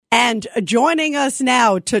And joining us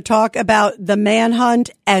now to talk about the manhunt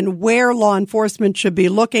and where law enforcement should be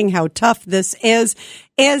looking, how tough this is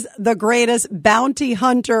the greatest bounty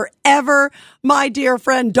hunter ever, my dear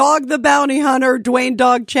friend, Dog the Bounty Hunter, Duane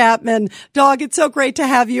Dog Chapman. Dog, it's so great to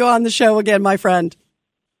have you on the show again, my friend.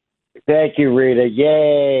 Thank you, Rita.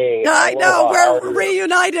 Yay. I know, we're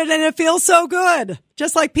reunited and it feels so good,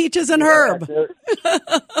 just like Peaches and Herb. There's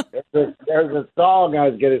a song I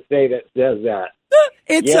was going to say that says that.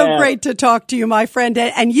 It's so great to talk to you, my friend.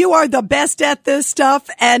 And you are the best at this stuff.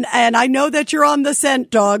 And I know that you're on the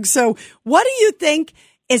scent, Dog. So what do you think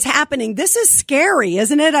is happening? This is scary,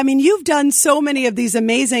 isn't it? I mean, you've done so many of these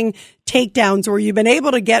amazing takedowns where you've been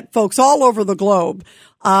able to get folks all over the globe.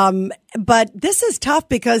 But this is tough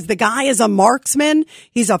because the guy is a marksman.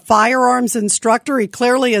 He's a firearms instructor. He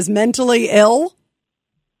clearly is mentally ill.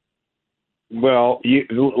 Well,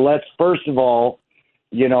 let's first of all,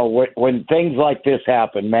 when things like this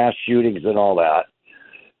happen, mass shootings and all that,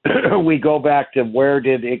 we go back to where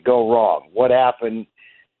did it go wrong? What happened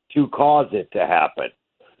to cause it to happen?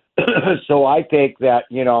 So I think that,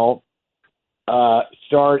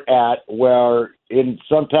 start at where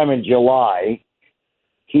sometime in July,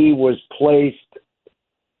 he was placed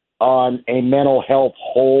on a mental health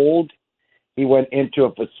hold. He went into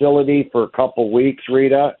a facility for a couple weeks,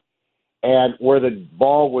 Rita, and where the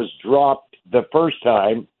ball was dropped the first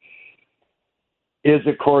time is,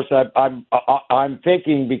 of course, I'm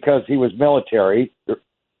thinking because he was military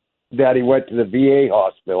that he went to the VA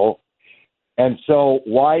hospital, and so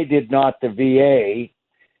why did not the VA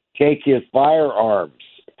take his firearms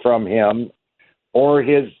from him, or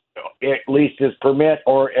at least his permit,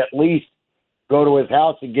 or at least go to his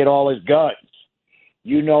house and get all his guns?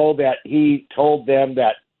 You know that he told them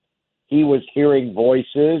that he was hearing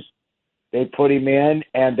voices. They put him in,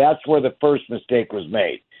 and that's where the first mistake was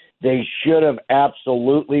made. They should have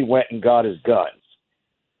absolutely went and got his guns.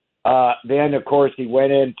 Then, of course, he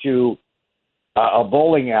went into a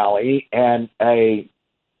bowling alley and a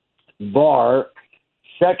bar.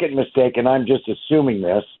 Second mistake, and I'm just assuming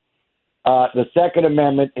this, the Second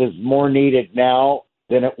Amendment is more needed now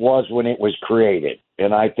than it was when it was created.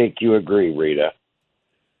 And I think you agree, Rita.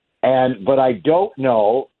 But I don't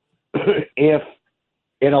know if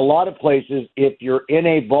in a lot of places, if you're in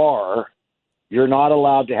a bar, you're not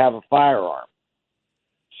allowed to have a firearm.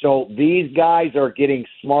 So these guys are getting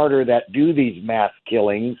smarter that do these mass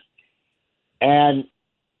killings. And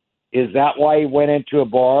is that why he went into a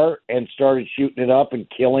bar and started shooting it up and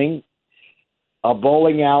killing? A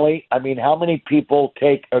bowling alley? I mean, how many people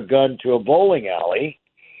take a gun to a bowling alley?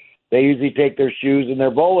 They usually take their shoes and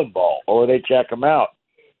their bowling ball, or they check them out.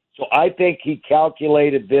 So I think he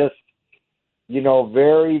calculated this,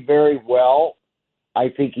 very, very well. I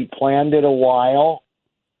think he planned it a while.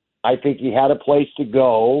 I think he had a place to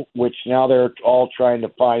go, which now they're all trying to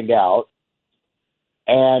find out.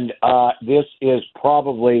 And this is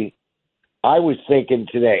probably, I was thinking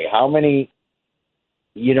today, how many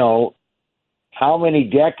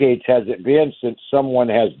decades has it been since someone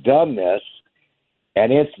has done this?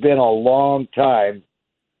 And it's been a long time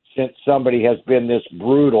since somebody has been this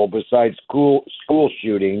brutal, besides school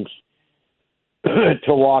shootings,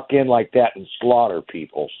 to walk in like that and slaughter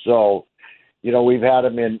people. So, we've had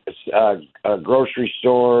them in grocery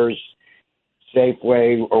stores,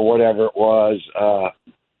 Safeway, or whatever it was,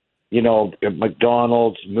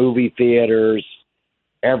 McDonald's, movie theaters,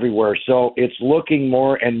 everywhere. So it's looking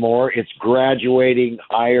more and more. It's graduating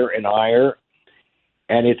higher and higher,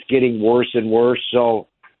 and it's getting worse and worse. So,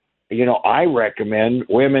 I recommend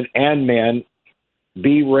women and men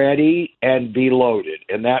be ready and be loaded,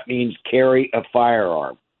 and that means carry a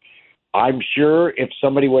firearm. I'm sure if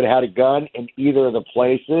somebody would have had a gun in either of the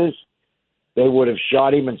places, they would have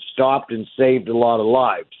shot him and stopped and saved a lot of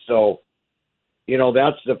lives. So,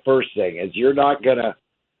 that's the first thing, is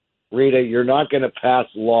Rita, you're not going to pass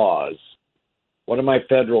laws. One of my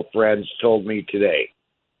federal friends told me today,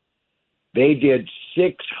 they did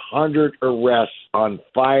 600 arrests on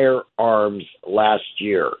firearms last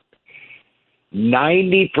year.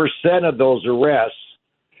 90% of those arrests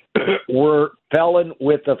were felon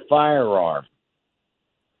with a firearm.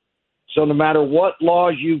 So no matter what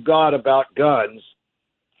laws you've got about guns,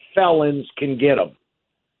 felons can get them.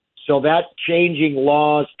 So that changing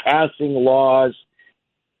laws, passing laws,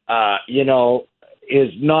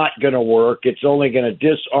 is not going to work. It's only going to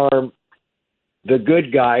disarm the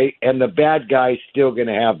good guy, and the bad guy's still going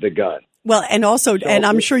to have the gun. Well, and also, and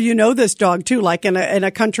I'm sure you know this, Dog, too, like in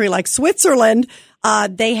a country like Switzerland,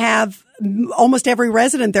 they have almost every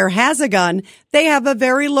resident there has a gun. They have a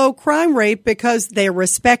very low crime rate because they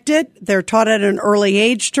respect it. They're taught at an early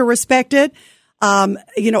age to respect it.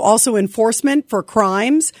 Also enforcement for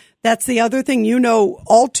crimes. That's the other thing you know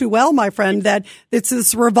all too well, my friend, that it's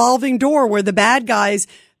this revolving door where the bad guys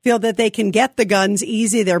feel that they can get the guns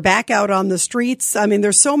easy. They're back out on the streets. I mean,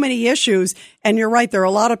 there's so many issues. And you're right. There are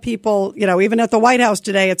a lot of people, even at the White House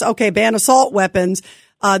today, it's okay, ban assault weapons.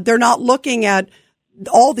 They're not looking at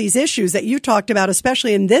all these issues that you talked about,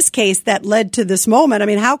 especially in this case that led to this moment. I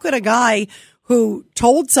mean, how could a guy who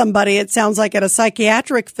told somebody, it sounds like at a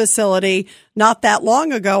psychiatric facility not that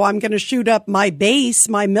long ago, I'm going to shoot up my base,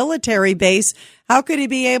 my military base. How could he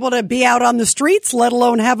be able to be out on the streets, let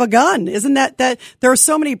alone have a gun? Isn't that there are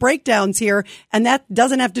so many breakdowns here, and that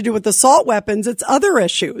doesn't have to do with assault weapons. It's other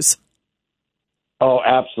issues. Oh,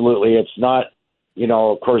 absolutely. It's not,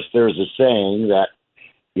 of course, there's a saying that,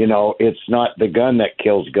 it's not the gun that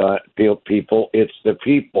kills people. It's the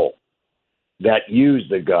people that use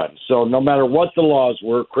the gun. So no matter what the laws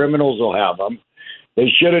were, criminals will have them. They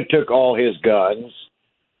should have took all his guns.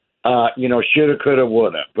 Shoulda, coulda,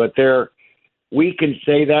 woulda. But we can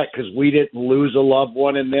say that because we didn't lose a loved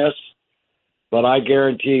one in this. But I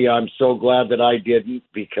guarantee you, I'm so glad that I didn't,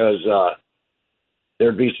 because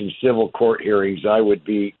there'd be some civil court hearings. I would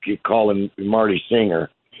be calling Marty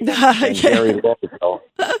Singer and Gary Lowe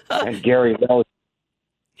and Gary Lowe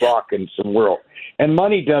rocking some world. And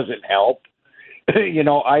money doesn't help.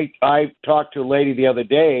 I talked to a lady the other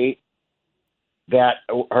day that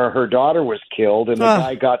her daughter was killed, and the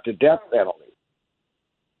guy got the death penalty.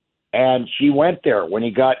 And she went there when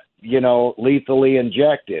he got, lethally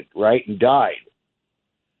injected, right, and died.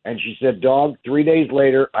 And she said, "Dog, 3 days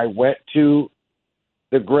later, I went to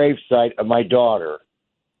the gravesite of my daughter,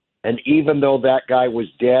 and even though that guy was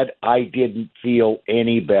dead, I didn't feel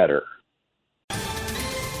any better."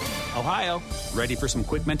 Ohio, ready for some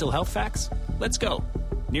quick mental health facts? Let's go.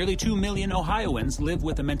 Nearly 2 million Ohioans live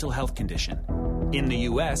with a mental health condition. In the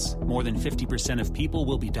U.S., more than 50% of people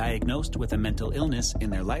will be diagnosed with a mental illness in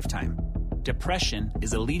their lifetime. Depression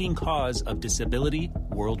is a leading cause of disability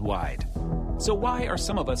worldwide. So why are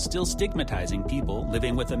some of us still stigmatizing people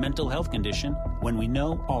living with a mental health condition when we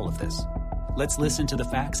know all of this? Let's listen to the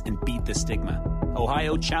facts and beat the stigma.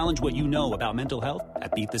 Ohio, challenge what you know about mental health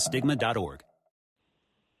at beatthestigma.org.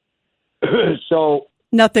 So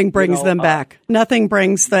nothing brings them back. Nothing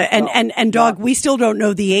brings and Dog, we still don't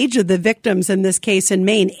know the age of the victims in this case in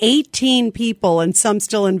Maine. 18 people, and some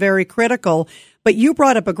still in very critical. But you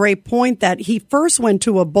brought up a great point that he first went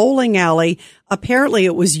to a bowling alley. Apparently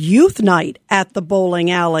it was youth night at the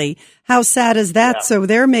bowling alley. How sad is that? Yeah. So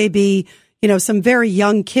there may be, some very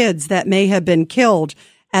young kids that may have been killed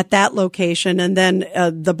at that location. And then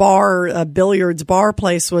the bar, billiards bar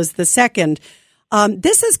place was the second.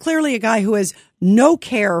 This is clearly a guy who has no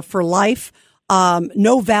care for life,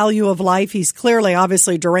 no value of life. He's clearly,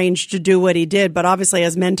 obviously deranged to do what he did, but obviously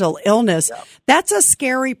has mental illness. Yeah. That's a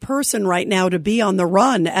scary person right now to be on the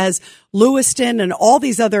run, as Lewiston and all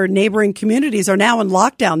these other neighboring communities are now in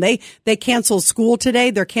lockdown. They canceled school today.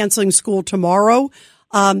 They're canceling school tomorrow.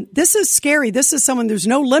 This is scary. This is there's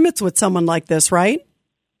no limits with someone like this, right?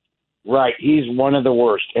 Right. He's one of the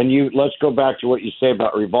worst. And let's go back to what you say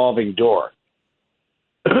about revolving door.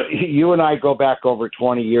 You and I go back over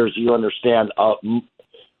 20 years. You understand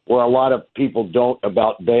where a lot of people don't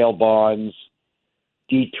about bail bonds,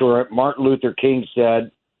 deterrent. Martin Luther King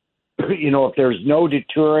said, if there's no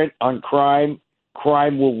deterrent on crime,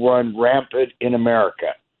 crime will run rampant in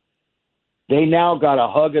America. They now got a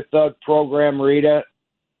Hug a Thug program, Rita,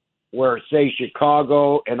 where, say,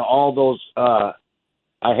 Chicago and all those,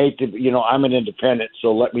 I hate to, I'm an independent,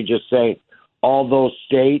 so let me just say all those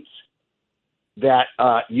states that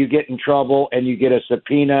you get in trouble and you get a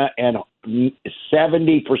subpoena, and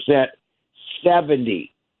 70%,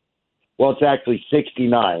 well, it's actually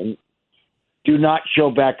 69, do not show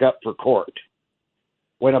back up for court.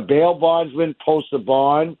 When a bail bondsman posts a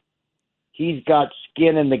bond, he's got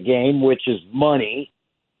skin in the game, which is money.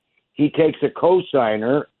 He takes a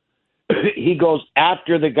cosigner. He goes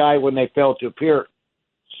after the guy when they fail to appear.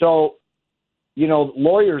 So,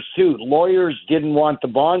 lawyers too. Lawyers didn't want the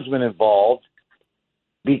bondsman involved,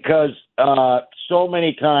 because so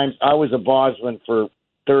many times I was a bondsman for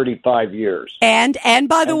 35 years. And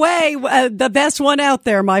by the way, the best one out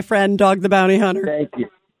there, my friend, Dog the Bounty Hunter. Thank you.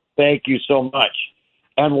 Thank you so much.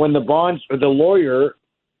 And when the lawyer,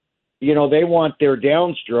 they want their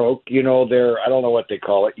downstroke, their, I don't know what they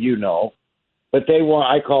call it, but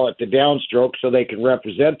I call it the downstroke, so they can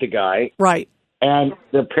represent the guy. Right. And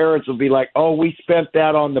the parents will be like, "Oh, we spent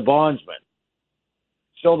that on the bondsman."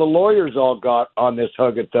 So the lawyers all got on this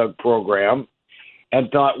Hug a Thug program and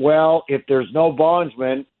thought, well, if there's no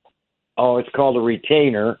bondsman, it's called a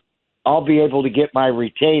retainer, I'll be able to get my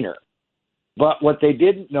retainer. But what they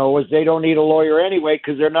didn't know is they don't need a lawyer anyway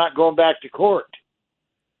because they're not going back to court.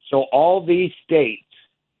 So all these states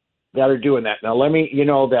that are doing that. Now, let me,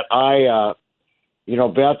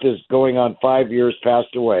 Beth is going on 5 years,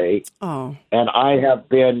 passed away. Oh. And I have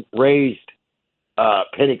been raised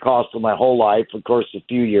Pentecostal my whole life, of course, a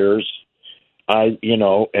few years. I,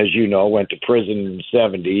 as you know, went to prison in the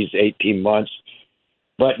 70s, 18 months.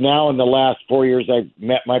 But now in the last 4 years, I've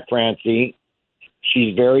met my Francie.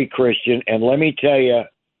 She's very Christian. And let me tell you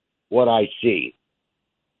what I see.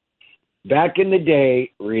 Back in the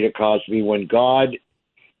day, Rita Cosby, when God,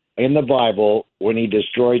 in the Bible, when he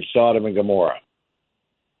destroyed Sodom and Gomorrah,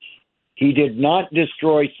 he did not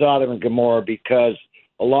destroy Sodom and Gomorrah because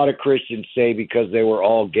a lot of Christians say because they were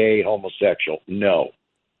all gay, homosexual. No.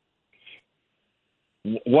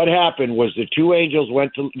 What happened was the two angels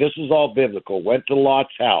went to, this is all biblical, went to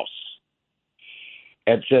Lot's house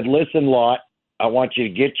and said, listen, Lot, I want you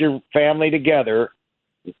to get your family together.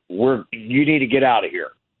 You need to get out of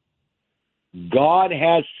here. God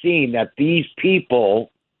has seen that these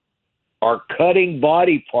people are cutting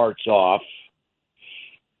body parts off,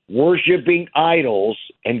 worshiping idols,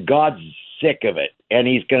 and God's sick of it, and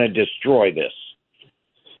he's going to destroy this.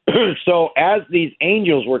 So as these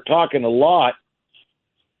angels were talking to Lot,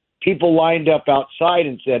 people lined up outside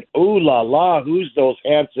and said, ooh la la, who's those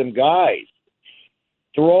handsome guys?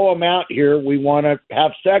 Throw them out here. We want to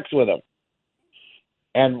have sex with them.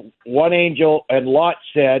 And one angel and Lot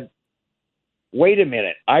said, wait a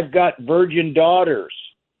minute, I've got virgin daughters.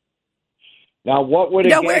 Now, what would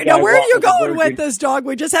where are you going with this, dog?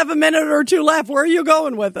 We just have a minute or two left. Where are you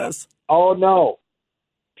going with this? Oh, no.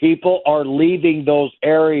 People are leaving those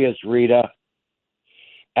areas, Rita,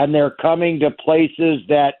 and they're coming to places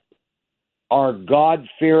that are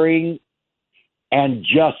God-fearing and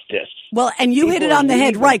justice. Well, and you hit it on the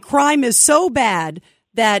head, right? Crime is so bad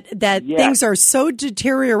that yes. Things are so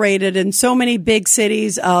deteriorated in so many big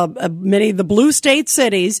cities, many of the blue state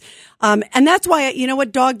cities. And that's why, you know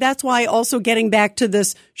what, dog, that's why also getting back to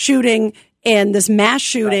this shooting and this mass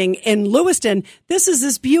shooting in Lewiston, this is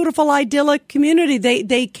this beautiful, idyllic community.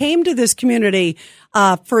 They came to this community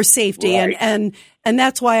for safety. Right. And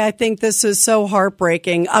that's why I think this is so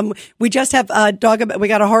heartbreaking. We just have dog. We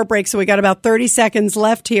got a heartbreak, so we got about 30 seconds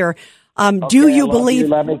left here. Do you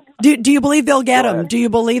believe? Do you believe they'll get him? Do you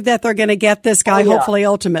believe that they're going to get this guy? Hopefully,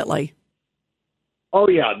 ultimately. Oh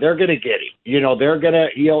yeah, they're going to get him.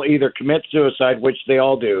 He'll either commit suicide, which they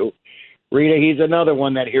all do. Rita, he's another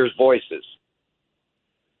one that hears voices.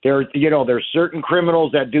 There's certain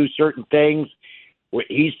criminals that do certain things.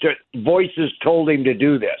 Voices told him to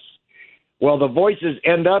do this. Well, the voices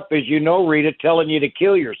end up, as you know, Rita, telling you to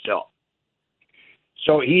kill yourself.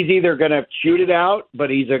 So he's either going to shoot it out, but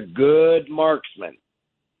he's a good marksman.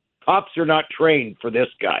 Cops are not trained for this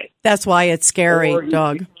guy. That's why it's scary,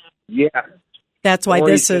 dog. Yeah. That's why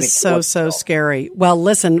this is so scary. Well,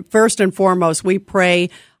 listen, first and foremost, we pray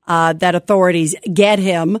that authorities get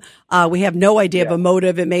him. We have no idea of a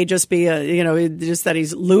motive. It may just be, just that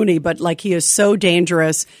he's loony, but he is so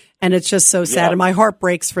dangerous. And it's just so sad. And my heart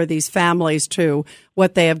breaks for these families, too,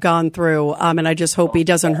 what they have gone through. And I just hope he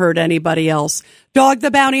doesn't hurt anybody else. Dog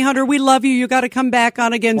the Bounty Hunter, we love you. You got to come back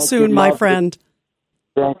on again soon, my friend.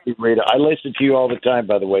 Thank you, Rita. I listen to you all the time,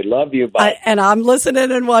 by the way. Love you. Bye. And I'm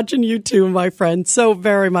listening and watching you, too, my friend. So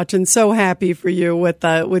very much, and so happy for you with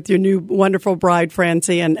your new wonderful bride,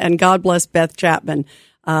 Francie. And God bless Beth Chapman.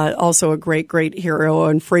 Also a great, great hero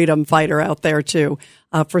and freedom fighter out there, too,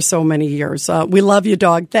 for so many years. We love you,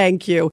 dog. Thank you.